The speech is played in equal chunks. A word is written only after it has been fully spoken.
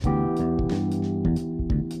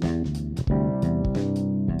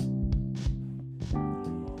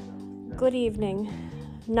Good evening,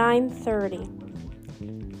 9:30.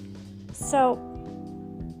 So,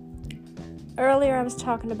 earlier I was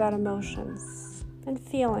talking about emotions and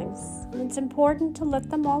feelings, and it's important to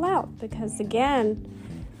let them all out because, again,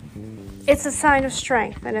 it's a sign of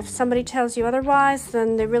strength, and if somebody tells you otherwise,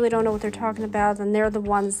 then they really don't know what they're talking about, and they're the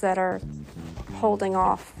ones that are holding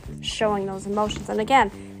off showing those emotions. And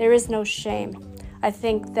again, there is no shame. I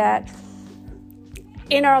think that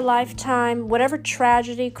in our lifetime, whatever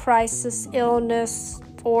tragedy, crisis, illness,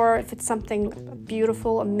 or if it's something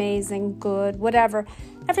beautiful, amazing, good, whatever,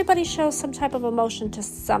 everybody shows some type of emotion to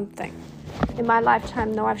something. In my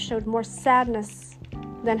lifetime, though, I've showed more sadness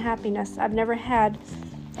than happiness. I've never had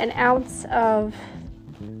an ounce of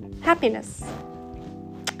happiness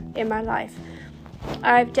in my life.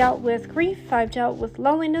 I've dealt with grief, I've dealt with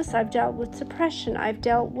loneliness, I've dealt with depression, I've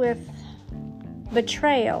dealt with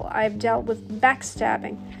betrayal, I've dealt with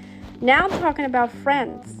backstabbing. Now I'm talking about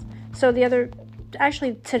friends. So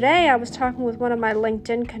today I was talking with one of my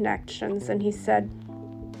LinkedIn connections, and he said,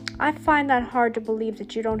 I find that hard to believe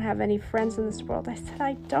that you don't have any friends in this world. I said,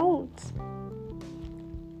 I don't.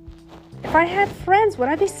 If I had friends, would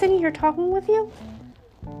I be sitting here talking with you?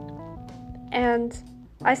 And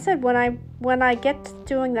I said, when I get to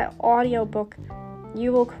doing that audiobook,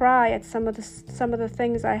 you will cry at some of the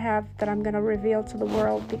things I have that I'm going to reveal to the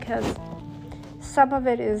world, because some of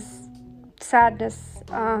it is sadness,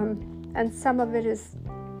 and some of it is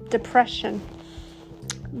depression.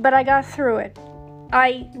 But I got through it.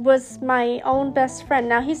 I was my own best friend.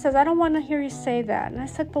 Now he says, I don't want to hear you say that. And I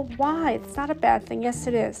said, but why? It's not a bad thing. Yes,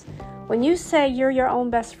 it is. When you say you're your own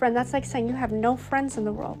best friend, that's like saying you have no friends in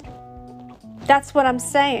the world. That's what I'm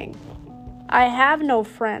saying. I have no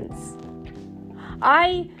friends.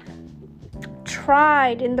 I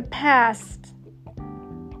tried in the past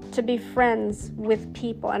to be friends with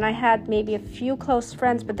people, and I had maybe a few close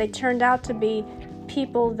friends, but they turned out to be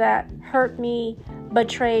people that hurt me,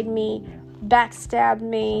 betrayed me, backstabbed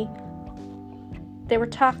me. They were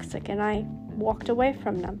toxic, and I walked away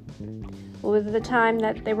from them. With the time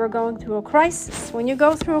that they were going through a crisis. When you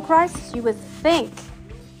go through a crisis, you would think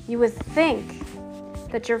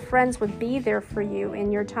that your friends would be there for you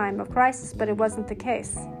in your time of crisis, but it wasn't the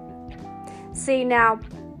case. See, now,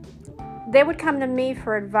 they would come to me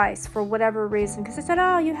for advice for whatever reason, because they said,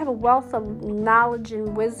 oh, you have a wealth of knowledge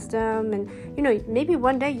and wisdom, and, maybe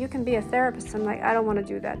one day you can be a therapist. I'm like, I don't want to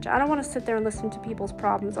do that. I don't want to sit there and listen to people's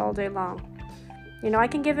problems all day long. I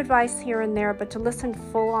can give advice here and there, but to listen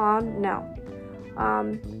full on, no.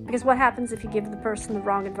 Because what happens if you give the person the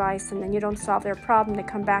wrong advice and then you don't solve their problem, they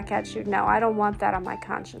come back at you? No, I don't want that on my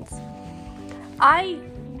conscience.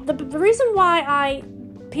 The reason why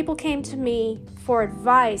people came to me for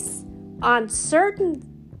advice on certain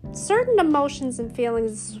emotions and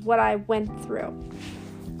feelings is what I went through.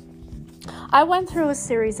 I went through a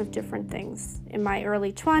series of different things in my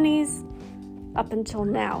early 20s up until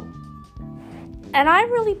now. And I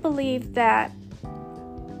really believe that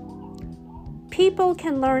people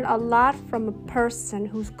can learn a lot from a person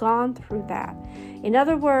who's gone through that. In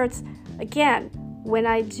other words, again, when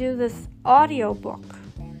I do this audiobook,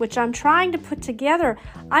 which I'm trying to put together,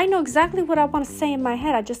 I know exactly what I want to say in my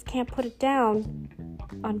head. I just can't put it down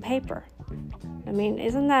on paper. I mean,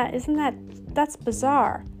 that's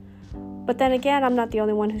bizarre. But then again, I'm not the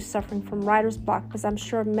only one who's suffering from writer's block, because I'm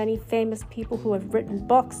sure many famous people who have written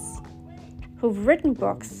books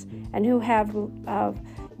and who have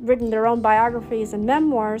written their own biographies and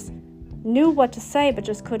memoirs knew what to say but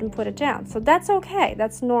just couldn't put it down. So that's okay.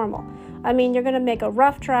 That's normal. I mean, you're going to make a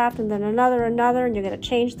rough draft and then another, and you're going to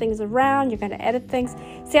change things around. You're going to edit things.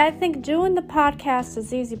 See, I think doing the podcast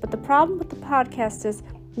is easy, but the problem with the podcast is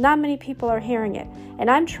not many people are hearing it. And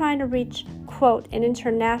I'm trying to reach, quote, an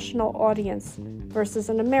international audience versus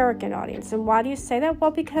an American audience. And why do you say that?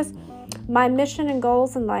 Well, because my mission and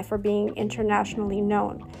goals in life are being internationally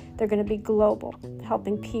known. They're going to be global,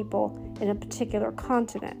 helping people in a particular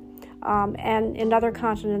continent, and in other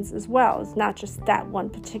continents as well. It's not just that one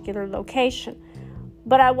particular location.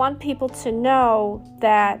 But I want people to know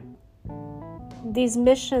that these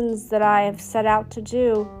missions that I have set out to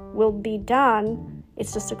do will be done.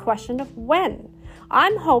 It's just a question of when.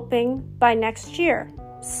 I'm hoping by next year,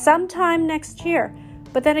 sometime next year.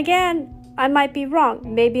 But then again, I might be wrong.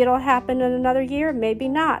 Maybe it'll happen in another year, maybe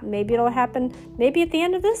not. Maybe it'll happen maybe at the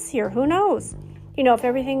end of this year. Who knows? If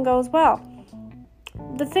everything goes well.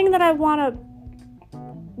 The thing that I want to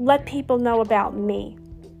let people know about me,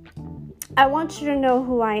 I want you to know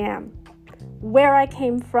who I am, where I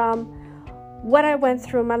came from, what I went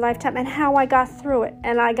through in my lifetime, and how I got through it.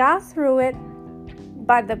 And I got through it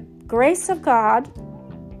by the grace of God,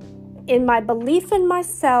 in my belief in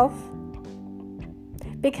myself,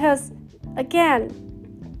 Because, again,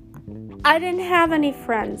 I didn't have any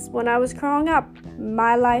friends when I was growing up.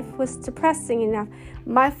 My life was depressing enough.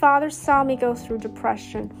 My father saw me go through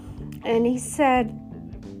depression, and he said,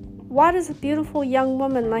 why does a beautiful young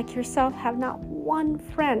woman like yourself have not one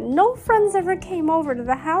friend? No friends ever came over to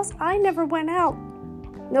the house. I never went out.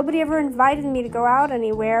 Nobody ever invited me to go out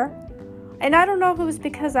anywhere. And I don't know if it was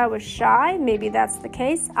because I was shy. Maybe that's the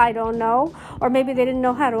case. I don't know. Or maybe they didn't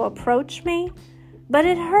know how to approach me. But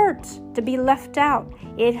it hurt to be left out.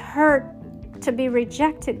 It hurt to be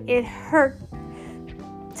rejected. It hurt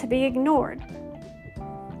to be ignored.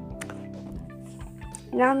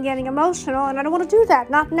 Now I'm getting emotional, and I don't want to do that.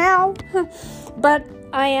 Not now. But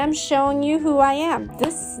I am showing you who I am.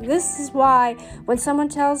 This is why when someone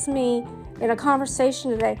tells me in a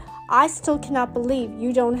conversation today, I still cannot believe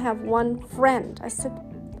you don't have one friend. I said,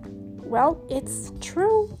 well, it's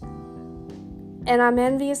true. And I'm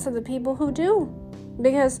envious of the people who do.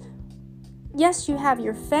 Because, yes, you have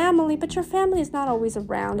your family, but your family is not always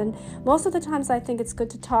around. And most of the times I think it's good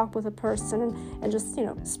to talk with a person and just,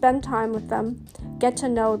 spend time with them, get to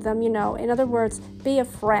know them, In other words, be a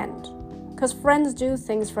friend. Because friends do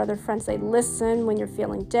things for other friends. They listen when you're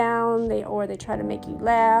feeling down, or they try to make you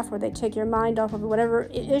laugh, or they take your mind off of whatever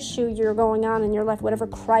issue you're going on in your life, whatever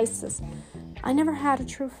crisis. I never had a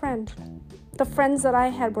true friend. The friends that I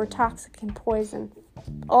had were toxic and poison.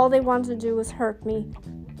 All they wanted to do was hurt me,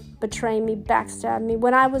 betray me, backstab me.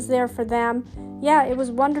 When I was there for them, yeah, it was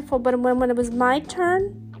wonderful. But when it was my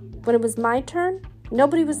turn,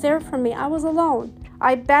 nobody was there for me. I was alone.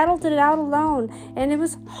 I battled it out alone, and it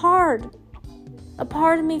was hard. A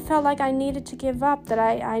part of me felt like I needed to give up, that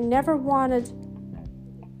I never wanted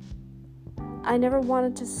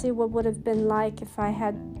to see what would have been like if I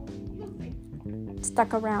had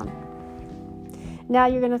stuck around. Now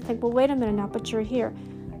you're going to think, well, wait a minute now, but you're here.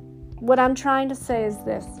 What I'm trying to say is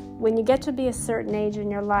this. When you get to be a certain age in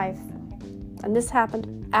your life, and this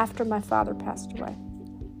happened after my father passed away,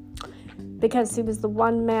 because he was the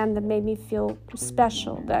one man that made me feel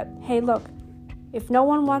special, that, hey, look, if no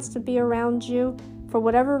one wants to be around you for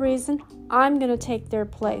whatever reason, I'm going to take their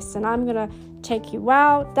place, and I'm going to take you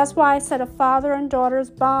out. That's why I said a father and daughter's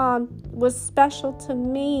bond was special to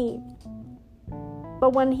me.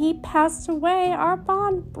 But when he passed away, our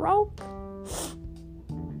bond broke.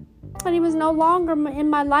 And he was no longer in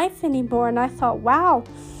my life anymore. And I thought, wow,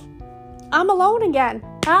 I'm alone again.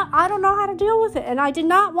 I don't know how to deal with it. And I did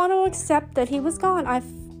not want to accept that he was gone.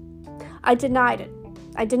 I denied it.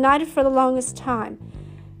 I denied it for the longest time.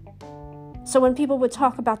 So when people would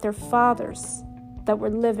talk about their fathers that were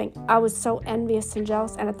living, I was so envious and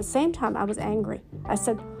jealous. And at the same time, I was angry. I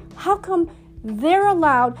said, how come they're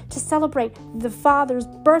allowed to celebrate the father's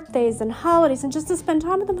birthdays and holidays and just to spend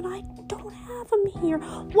time with them, and I don't have him here?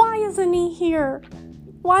 Why isn't he here?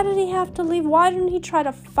 Why did he have to leave? Why didn't he try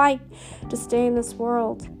to fight to stay in this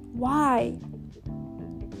world? Why?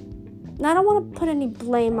 And I don't want to put any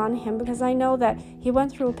blame on him, because I know that he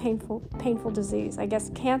went through a painful disease. I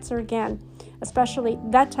guess cancer, again, especially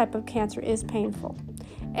that type of cancer, is painful.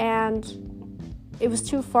 And it was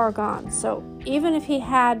too far gone. So even if he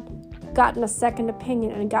had gotten a second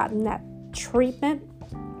opinion and gotten that treatment,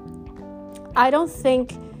 I don't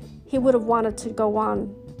think he would have wanted to go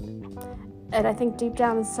on. And I think deep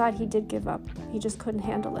down inside he did give up. He just couldn't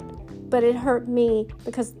handle it. But it hurt me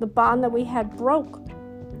because the bond that we had broke.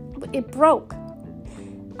 It broke.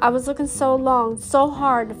 I was looking so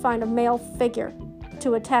hard to find a male figure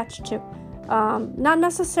to attach to. Not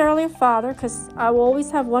necessarily a father, because I will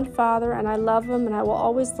always have one father, and I love him, and I will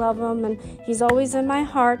always love him, and he's always in my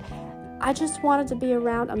heart. I just wanted to be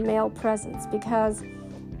around a male presence, because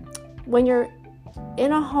when you're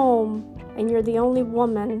in a home and you're the only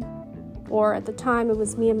woman, or at the time it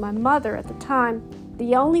was me and my mother at the time,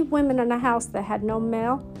 the only women in the house that had no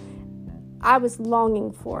male, I was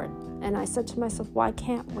longing for it. And I said to myself, why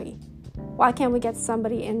can't we? Why can't we get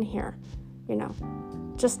somebody in here,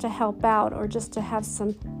 just to help out, or just to have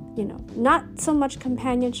some, not so much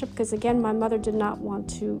companionship, because again, my mother did not want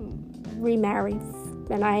to remarry.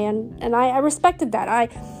 And I respected that.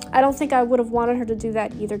 I don't think I would have wanted her to do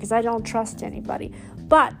that either, because I don't trust anybody.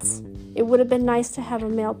 But it would have been nice to have a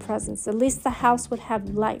male presence. At least the house would have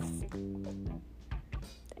life.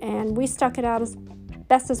 And we stuck it out as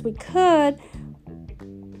best as we could.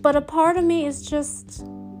 But a part of me is just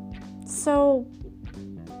so,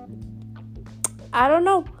 I don't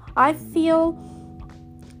know. I feel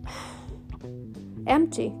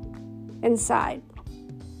empty inside.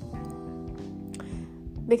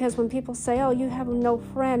 Because when people say, oh, you have no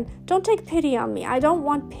friend, don't take pity on me. I don't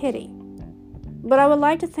want pity. But I would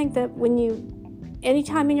like to think that when you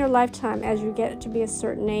anytime in your lifetime, as you get to be a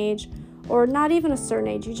certain age, or not even a certain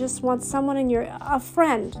age, you just want someone a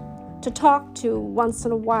friend to talk to once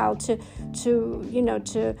in a while, to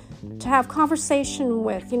have conversation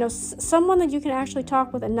with, someone that you can actually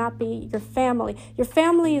talk with and not be your family. Your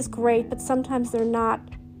family is great, but sometimes they're not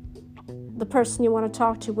the person you want to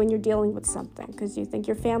talk to when you're dealing with something, because you think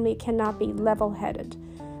your family cannot be level-headed.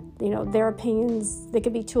 Their opinions, they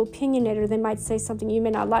could be too opinionated, or they might say something you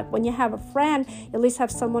may not like. When you have a friend, you at least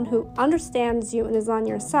have someone who understands you and is on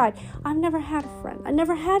your side. I've never had a friend. I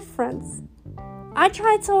never had friends. I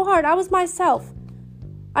tried so hard. I was myself.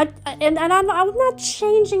 I'm not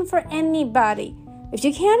changing for anybody. If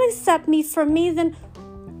you can't accept me for me, then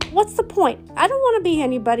what's the point? I don't want to be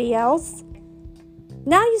anybody else.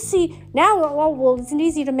 Now you see, it's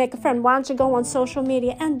easy to make a friend. Why don't you go on social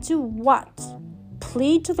media and do what?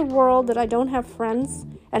 Plead to the world that I don't have friends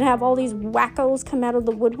and have all these wackos come out of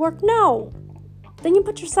the woodwork? No. Then you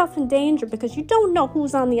put yourself in danger because you don't know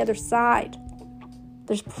who's on the other side.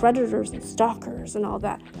 There's predators and stalkers and all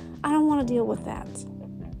that. I don't want to deal with that.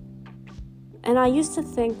 And I used to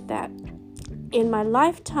think that in my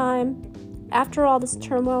lifetime, after all this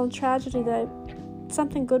turmoil and tragedy, that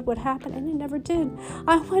something good would happen, and it never did.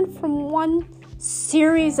 I went from one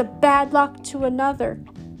series of bad luck to another.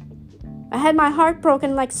 I had my heart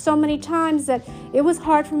broken like so many times that it was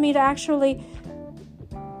hard for me to actually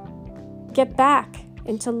get back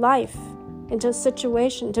into life, into a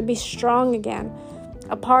situation, to be strong again.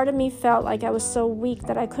 A part of me felt like I was so weak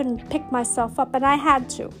that I couldn't pick myself up, and I had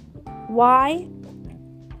to. Why?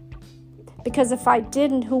 Because if I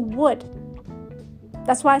didn't, who would?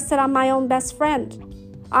 That's why I said I'm my own best friend.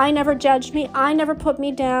 I never judged me. I never put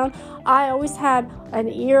me down. I always had an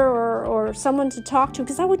ear or someone to talk to,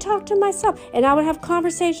 because I would talk to myself and I would have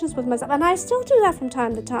conversations with myself. And I still do that from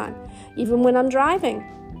time to time, even when I'm driving.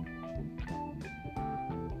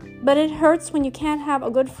 But it hurts when you can't have a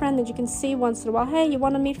good friend that you can see once in a while. Hey, you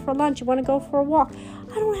want to meet for lunch? You want to go for a walk?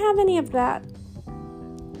 I don't have any of that.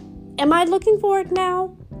 Am I looking for it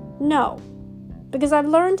now? No. Because I've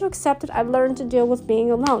learned to accept it. I've learned to deal with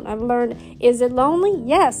being alone. I've learned, is it lonely?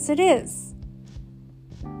 Yes, it is.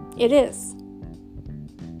 It is.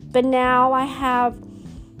 But now I have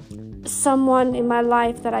someone in my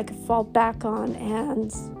life that I could fall back on,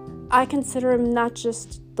 and I consider him not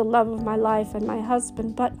just the love of my life and my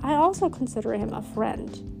husband, but I also consider him a friend.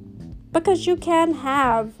 Because you can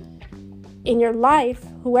have in your life,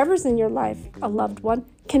 whoever's in your life, a loved one,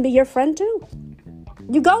 can be your friend too.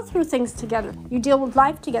 You go through things together. You deal with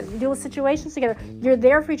life together. You deal with situations together. You're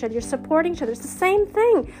there for each other. You're supporting each other. It's the same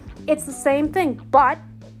thing. It's the same thing, but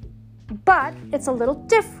it's a little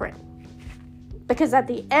different. Because at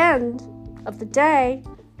the end of the day,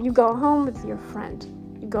 you go home with your friend.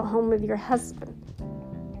 You go home with your husband.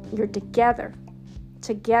 You're together.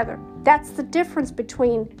 That's the difference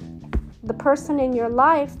between the person in your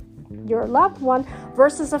life, your loved one,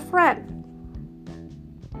 versus a friend.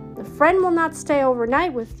 The friend will not stay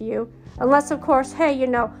overnight with you unless, of course, hey, you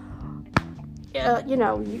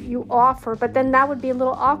offer. But then that would be a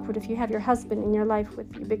little awkward if you have your husband in your life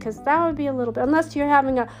with you, because that would be a little bit, unless you're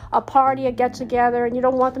having a party, a get-together, and you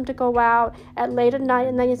don't want them to go out at late at night,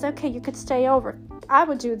 and then you say, okay, you could stay over. I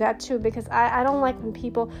would do that too, because I don't like when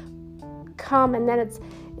people come and then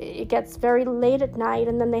it gets very late at night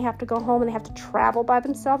and then they have to go home and they have to travel by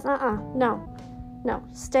themselves. No,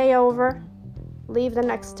 stay over. Leave the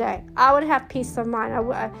next day. I would have peace of mind.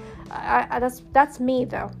 That's me,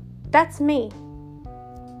 though. That's me.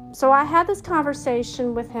 So I had this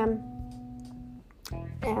conversation with him,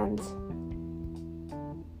 and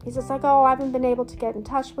he's just like, oh, I haven't been able to get in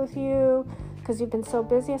touch with you because you've been so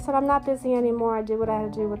busy. I said, I'm not busy anymore. I did what I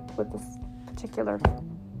had to do with this particular.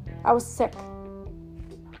 I was sick.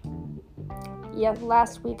 Yeah,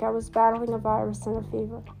 last week I was battling a virus and a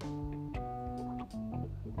fever.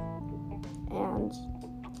 And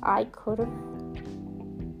I could have.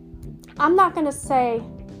 I'm not going to say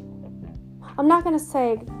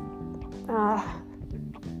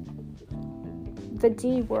the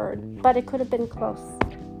D word, but it could have been close.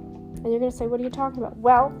 And you're going to say, what are you talking about?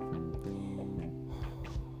 Well,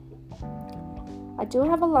 I do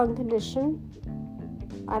have a lung condition.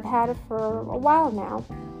 I've had it for a while now.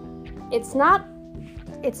 It's not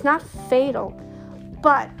fatal,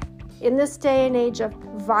 but in this day and age of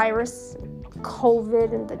virus,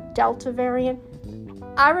 COVID, and the Delta variant,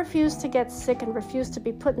 I refuse to get sick and refuse to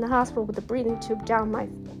be put in the hospital with a breathing tube down my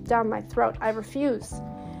throat. I refuse,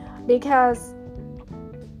 because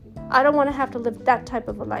I don't want to have to live that type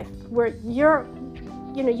of a life where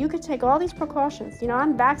you could take all these precautions.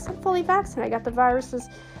 I'm fully vaccinated. I got the viruses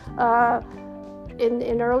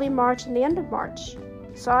in early March and the end of March.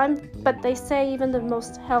 But they say even the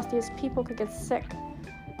most healthiest people could get sick.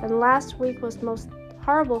 And last week was most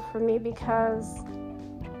horrible for me because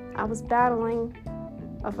I was battling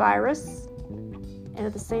a virus, and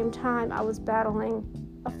at the same time I was battling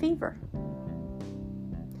a fever.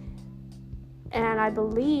 And I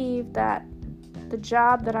believe that the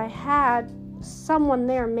job that I had, someone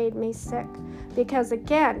there made me sick. Because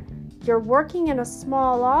again, you're working in a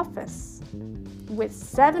small office with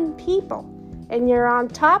 7 people, and you're on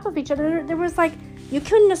top of each other. There was like, you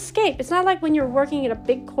couldn't escape. It's not like when you're working in a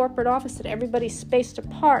big corporate office that everybody's spaced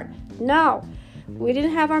apart. No, we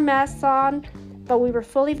didn't have our masks on, but we were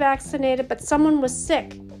fully vaccinated, but someone was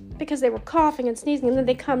sick because they were coughing and sneezing, and then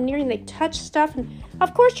they come near you and they touch stuff, and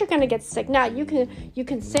of course you're going to get sick. Now, you can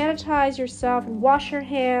sanitize yourself and wash your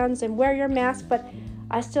hands and wear your mask, but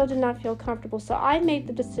I still did not feel comfortable, so I made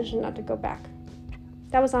the decision not to go back.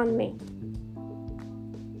 That was on me.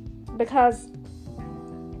 Because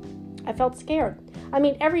I felt scared. I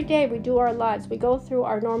mean, every day we do our lives. We go through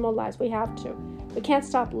our normal lives. We have to. We can't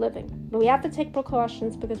stop living. But we have to take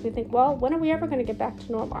precautions because we think, well, when are we ever going to get back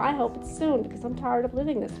to normal? I hope it's soon because I'm tired of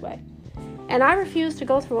living this way. And I refuse to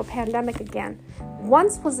go through a pandemic again.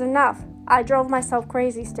 Once was enough. I drove myself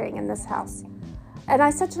crazy staying in this house. And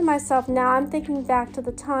I said to myself, now I'm thinking back to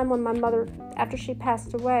the time when my mother, after she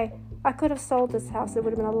passed away, I could have sold this house. It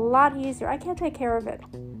would have been a lot easier. I can't take care of it.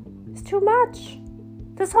 It's too much.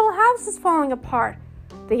 This whole house is falling apart.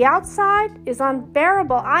 The outside is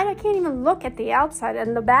unbearable. I can't even look at the outside.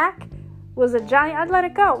 And the back was a giant, I'd let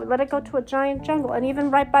it go. Let it go to a giant jungle. And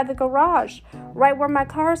even right by the garage, right where my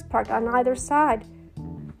car is parked on either side,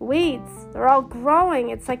 weeds, they're all growing.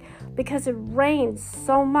 It's like, because it rains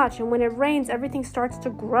so much. And when it rains, everything starts to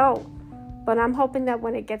grow. But I'm hoping that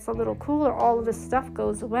when it gets a little cooler, all of this stuff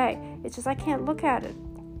goes away. It's just, I can't look at it.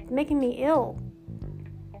 It's making me ill.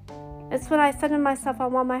 It's what I said to myself, I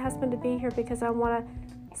want my husband to be here because I want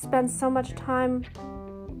to spend so much time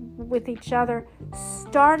with each other,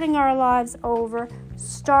 starting our lives over,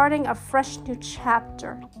 starting a fresh new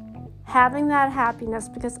chapter, having that happiness,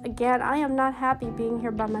 because again, I am not happy being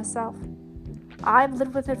here by myself. I've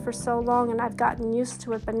lived with it for so long and I've gotten used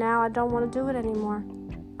to it, but now I don't want to do it anymore.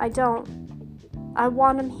 I don't. I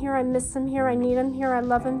want him here, I miss him here, I need him here, I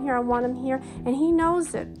love him here, I want him here, and he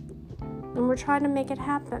knows it. And we're trying to make it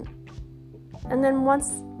happen. And then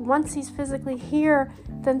once he's physically here,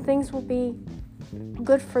 then things will be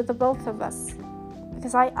good for the both of us.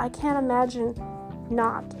 Because I can't imagine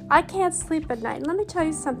not. I can't sleep at night. Let me tell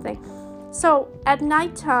you something. So at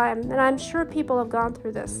nighttime, and I'm sure people have gone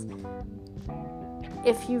through this,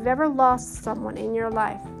 if you've ever lost someone in your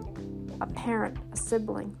life, a parent, a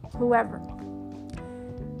sibling, whoever,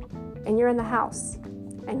 and you're in the house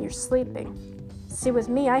and you're sleeping, see, with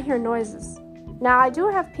me, I hear noises. Now, I do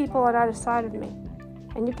have people on either side of me,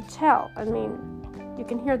 and you can tell. I mean, you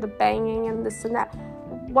can hear the banging and this and that.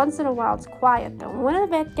 Once in a while, it's quiet, though. When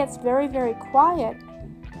it gets very, very quiet,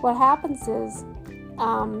 what happens is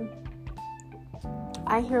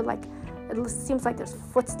I hear, like, it seems like there's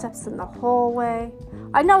footsteps in the hallway.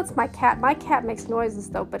 I know it's my cat. My cat makes noises,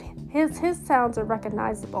 though, but his sounds are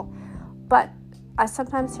recognizable. But I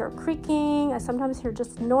sometimes hear creaking. I sometimes hear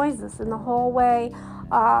just noises in the hallway.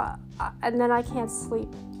 And then I can't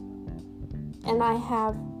sleep. And I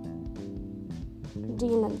have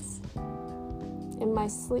demons in my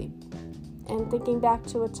sleep. And thinking back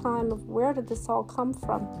to a time of where did this all come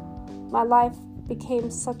from? My life became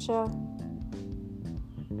such a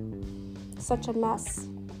mess.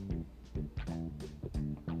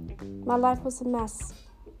 My life was a mess.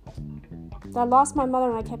 I lost my mother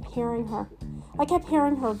and I kept hearing her. I kept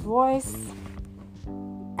hearing her voice.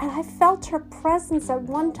 And I felt her presence at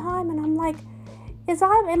one time, and I'm like,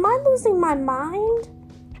 am I losing my mind?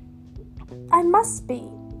 I must be.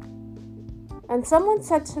 And someone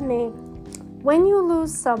said to me, when you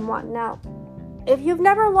lose someone, now, if you've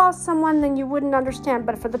never lost someone, then you wouldn't understand.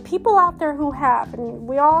 But for the people out there who have, and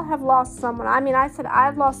we all have lost someone. I mean, I said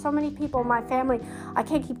I've lost so many people in my family, I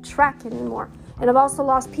can't keep track anymore. And I've also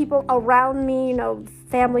lost people around me,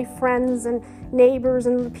 family, friends, and neighbors,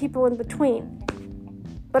 and the people in between.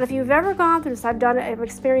 But if you've ever gone through this, I've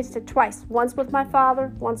experienced it twice. Once with my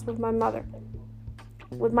father, once with my mother.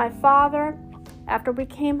 With my father, after we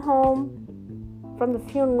came home from the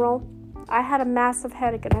funeral, I had a massive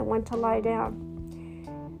headache and I went to lie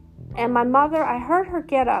down. And my mother, I heard her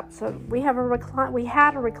get up. So we had a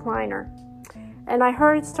recliner. And I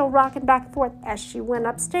heard it still rocking back and forth as she went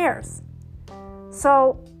upstairs.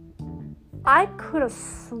 So I could have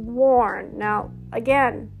sworn. Now,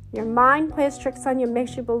 again, your mind plays tricks on you,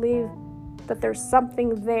 makes you believe that there's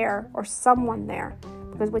something there or someone there.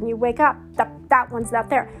 Because when you wake up, that one's not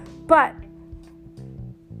there. But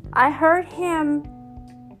I heard him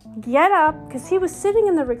get up, because he was sitting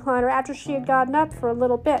in the recliner after she had gotten up for a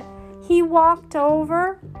little bit. He walked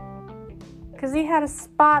over, because he had a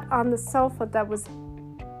spot on the sofa that was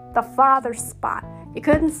the father's spot. You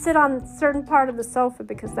couldn't sit on a certain part of the sofa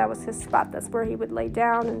because that was his spot. That's where he would lay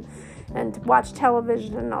down and watch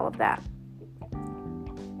television and all of that.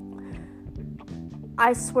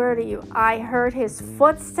 I swear to you, I heard his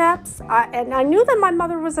footsteps, and I knew that my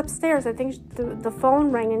mother was upstairs. I think the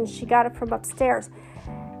phone rang and she got it from upstairs.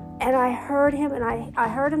 And I heard him, and I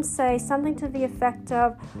heard him say something to the effect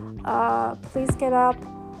of, "Please get up.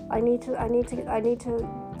 I need to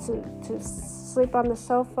sleep on the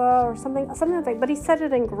sofa," or something like that. But he said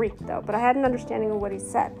it in Greek though. But I had an understanding of what he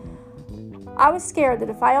said. I was scared that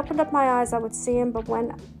if I opened up my eyes, I would see him. But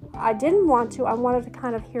when I didn't want to, I wanted to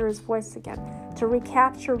kind of hear his voice again, to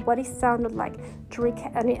recapture what he sounded like.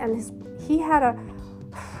 He had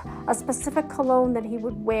a specific cologne that he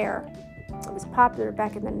would wear. It was popular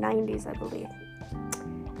back in the 90s, I believe.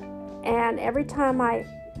 And every time I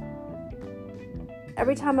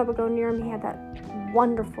would go near him, he had that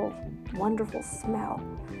wonderful, wonderful smell.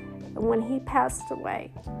 And when he passed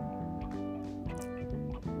away,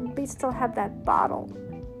 we still had that bottle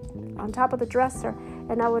on top of the dresser,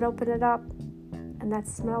 and I would open it up, and that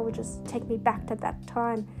smell would just take me back to that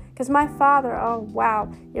time. Because my father, oh wow,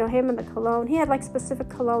 him and the cologne, he had like specific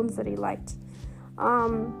colognes that he liked.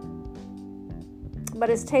 But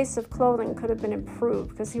his taste of clothing could have been improved,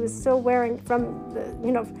 because he was still wearing from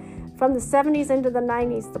the 70s into the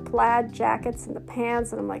 90s, the plaid jackets and the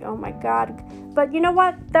pants, and I'm like, oh my God. But you know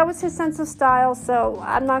what? That was his sense of style, so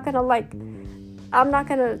I'm not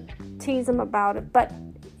gonna tease him about it. But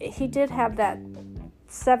he did have that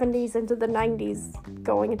 70s into the 90s,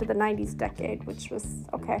 going into the 90s decade, which was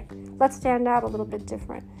okay. Let's stand out a little bit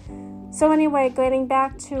different. So anyway, getting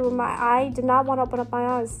back to I did not want to open up my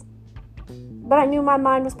eyes. But I knew my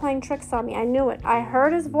mind was playing tricks on me. I knew it. I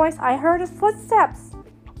heard his voice. I heard his footsteps.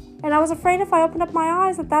 And I was afraid if I opened up my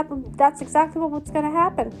eyes that's exactly what was going to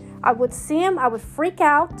happen. I would see him. I would freak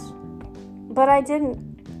out. But I didn't.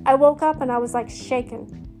 I woke up and I was like shaken.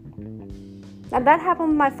 And that happened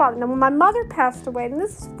with my father. Now when my mother passed away, and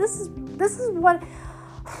this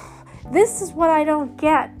is what I don't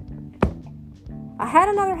get. I had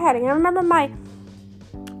another headache. I remember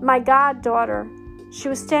my goddaughter. She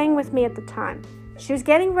was staying with me at the time. She was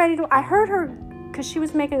getting ready I heard her, because she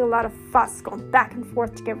was making a lot of fuss, going back and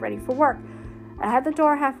forth to get ready for work. I had the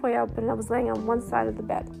door halfway open, and I was laying on one side of the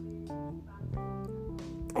bed.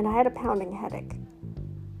 And I had a pounding headache.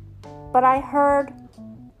 But I heard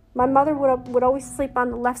my mother would always sleep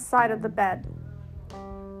on the left side of the bed.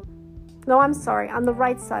 No, I'm sorry, on the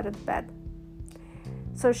right side of the bed.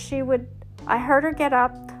 So I heard her get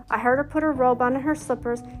up. I heard her put her robe on and her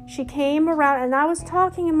slippers. She came around, and I was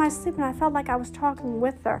talking in my sleep, and I felt like I was talking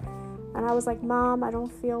with her. And I was like, "Mom, I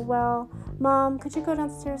don't feel well. Mom, could you go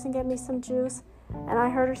downstairs and get me some juice?" And I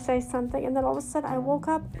heard her say something, and then all of a sudden I woke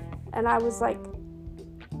up, and I was like,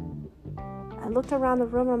 I looked around the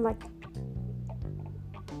room, and I'm like,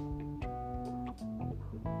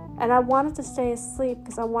 and I wanted to stay asleep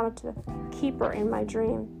because I wanted to keep her in my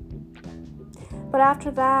dream. But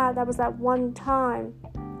after that was that one time.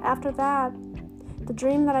 After that, the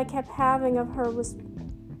dream that I kept having of her was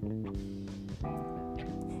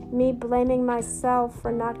me blaming myself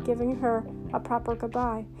for not giving her a proper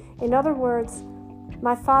goodbye. In other words,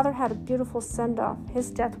 my father had a beautiful send-off. His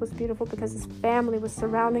death was beautiful because his family was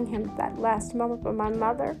surrounding him at that last moment. But my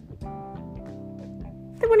mother,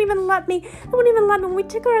 they wouldn't even let me. When we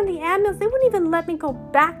took her in the ambulance, they wouldn't even let me go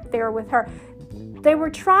back there with her. They were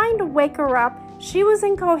trying to wake her up. She was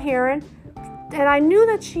incoherent. And I knew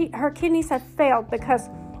that her kidneys had failed, because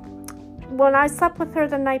when I slept with her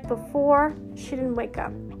the night before, she didn't wake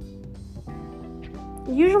up.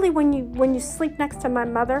 Usually when you sleep next to my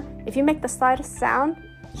mother, if you make the slightest sound,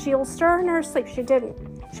 she'll stir in her sleep. She didn't.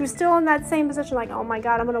 She was still in that same position, like, oh my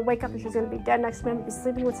God, I'm going to wake up and she's going to be dead next to me. I'm going to be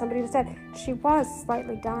sleeping with somebody who's dead. She was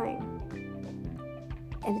slightly dying.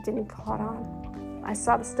 And it didn't caught on. I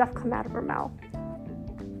saw the stuff come out of her mouth.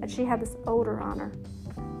 And she had this odor on her.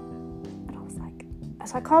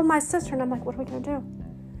 So I called my sister, and I'm like, what are we going to do?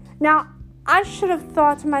 Now, I should have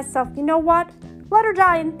thought to myself, you know what? Let her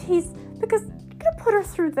die in peace, because you're going to put her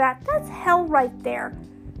through that. That's hell right there.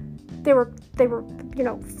 They were,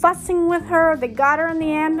 fussing with her. They got her in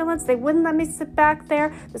the ambulance. They wouldn't let me sit back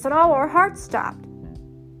there. They said, oh, her heart stopped.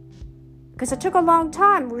 because it took a long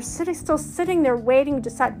time. We were still sitting there waiting to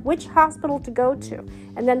decide which hospital to go to.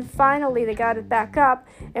 And then finally they got it back up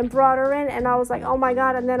and brought her in, and I was like, oh my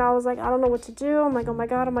God. And then I was like, I don't know what to do. I'm like, oh my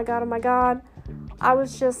God, oh my God, oh my God. I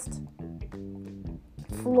was just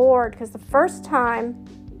floored, because the first time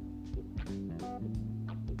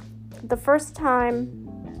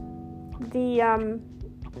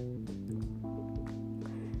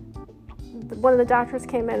one of the doctors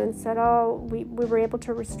came in and said, oh, we were able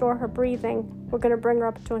to restore her breathing. We're going to bring her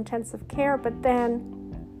up to intensive care. But then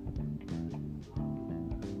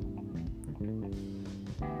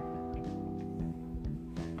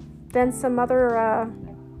some other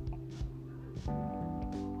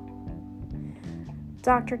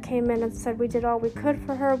doctor came in and said, we did all we could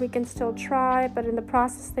for her. We can still try. But in the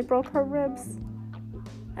process, they broke her ribs.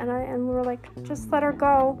 And we were like, just let her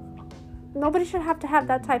go. Nobody should have to have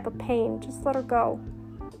that type of pain. Just let her go.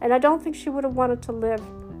 And I don't think she would have wanted to live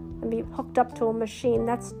and be hooked up to a machine.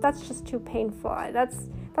 That's just too painful. That's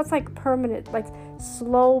like permanent, like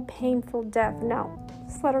slow, painful death. No,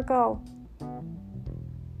 just let her go.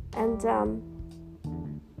 And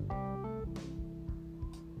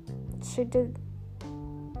she did.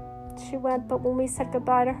 She went, but when we said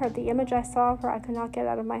goodbye to her, the image I saw of her, I could not get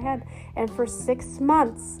out of my head. And for 6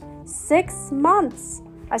 months,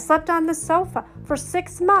 I slept on the sofa for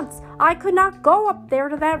 6 months. I could not go up there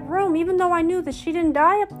to that room, even though I knew that she didn't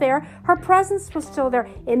die up there. Her presence was still there.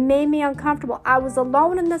 It made me uncomfortable. I was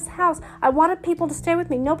alone in this house. I wanted people to stay with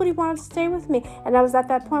me. Nobody wanted to stay with me. And I was at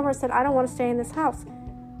that point where I said, I don't want to stay in this house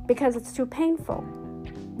because it's too painful.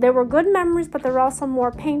 There were good memories, but there were also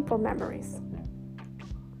more painful memories.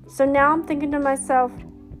 So now I'm thinking to myself,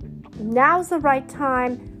 now's the right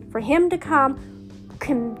time for him to come,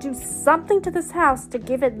 can do something to this house to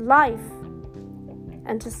give it life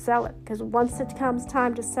and to sell it. Because once it comes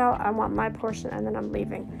time to sell, I want my portion, and then I'm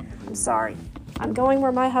leaving. I'm sorry. I'm going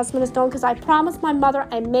where my husband is going, because I promised my mother,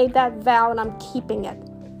 I made that vow, and I'm keeping it.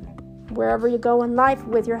 Wherever you go in life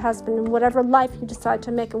with your husband, and whatever life you decide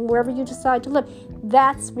to make, and wherever you decide to live,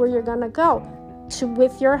 that's where you're going to go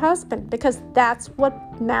with your husband, because that's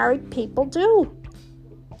what married people do.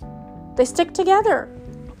 They stick together,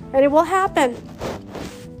 and it will happen.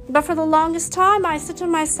 But for the longest time, I said to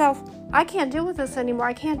myself, I can't deal with this anymore.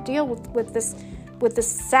 I can't deal with this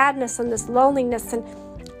sadness and this loneliness and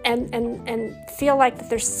feel like that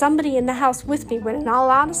there's somebody in the house with me, when in all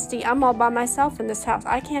honesty, I'm all by myself in this house.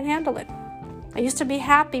 I can't handle it. I used to be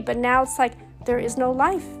happy, but now it's like there is no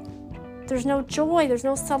life. There's no joy. There's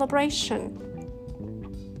no celebration.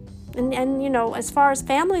 And as far as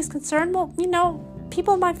family is concerned, well,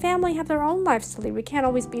 people in my family have their own lives to lead. We can't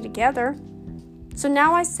always be together. So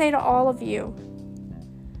now I say to all of you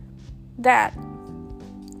that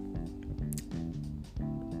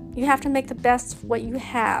you have to make the best of what you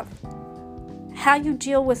have. How you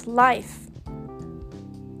deal with life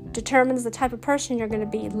determines the type of person you're going to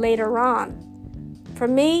be later on. For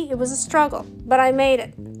me, it was a struggle, but I made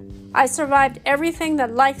it. I survived everything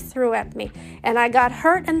that life threw at me, and I got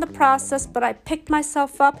hurt in the process, but I picked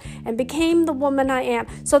myself up and became the woman I am.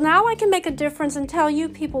 So now I can make a difference and tell you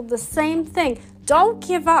people the same thing. Don't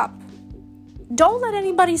give up. Don't let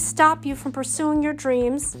anybody stop you from pursuing your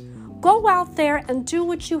dreams. Go out there and do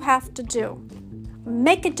what you have to do.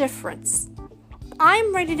 Make a difference.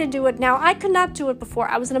 I'm ready to do it now. I could not do it before.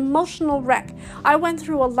 I was an emotional wreck. I went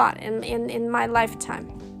through a lot in my lifetime.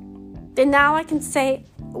 And now I can say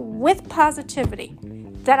with positivity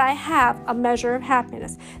that I have a measure of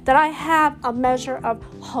happiness, that I have a measure of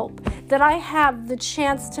hope, that I have the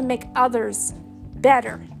chance to make others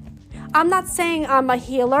better. I'm not saying I'm a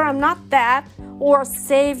healer, I'm not that, or a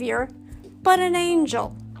savior, but an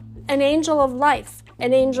angel of life,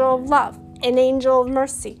 an angel of love, an angel of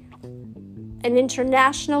mercy, an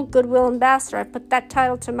international goodwill ambassador. I put that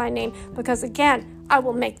title to my name because, again, I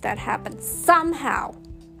will make that happen somehow.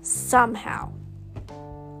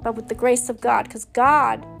 But with the grace of God, because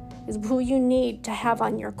God is who you need to have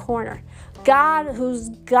on your corner. God who's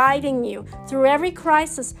guiding you through every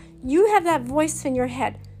crisis. You have that voice in your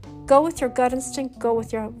head. Go with your gut instinct, go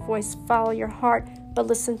with your voice, follow your heart, but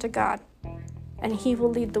listen to God. And He will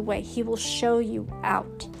lead the way. He will show you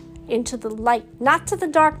out into the light, not to the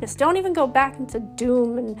darkness. Don't even go back into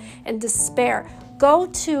doom and despair. Go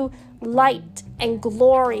to light and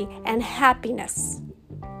glory and happiness.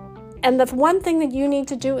 And the one thing that you need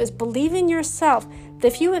to do is believe in yourself.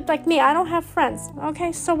 If you would, like me, I don't have friends.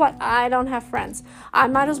 Okay, so what? I don't have friends. I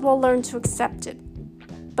might as well learn to accept it.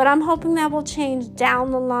 But I'm hoping that will change down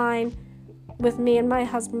the line with me and my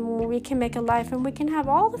husband, where we can make a life and we can have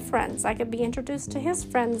all the friends. I could be introduced to his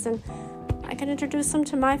friends, and I can introduce them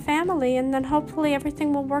to my family, and then hopefully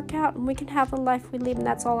everything will work out and we can have the life we lead, and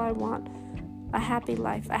that's all I want. A happy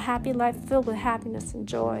life filled with happiness and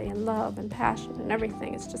joy and love and passion and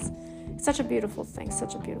everything. It's such a beautiful thing,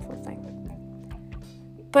 such a beautiful thing.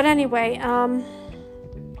 But anyway,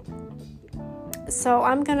 so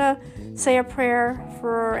I'm going to say a prayer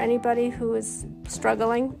for anybody who is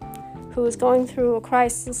struggling, who is going through a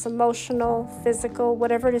crisis, emotional, physical,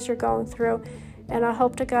 whatever it is you're going through. And I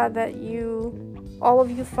hope to God that all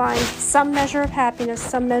of you find some measure of happiness,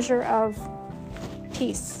 some measure of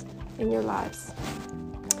peace in your lives.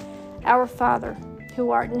 Our Father,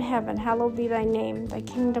 who art in heaven, hallowed be thy name. Thy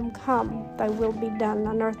kingdom come, thy will be done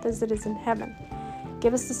on earth as it is in heaven.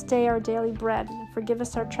 Give us this day our daily bread, and forgive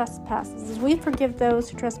us our trespasses, as we forgive those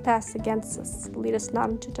who trespass against us. Lead us not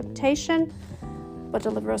into temptation, but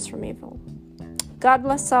deliver us from evil. God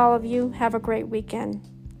bless all of you. Have a great weekend.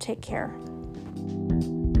 Take care.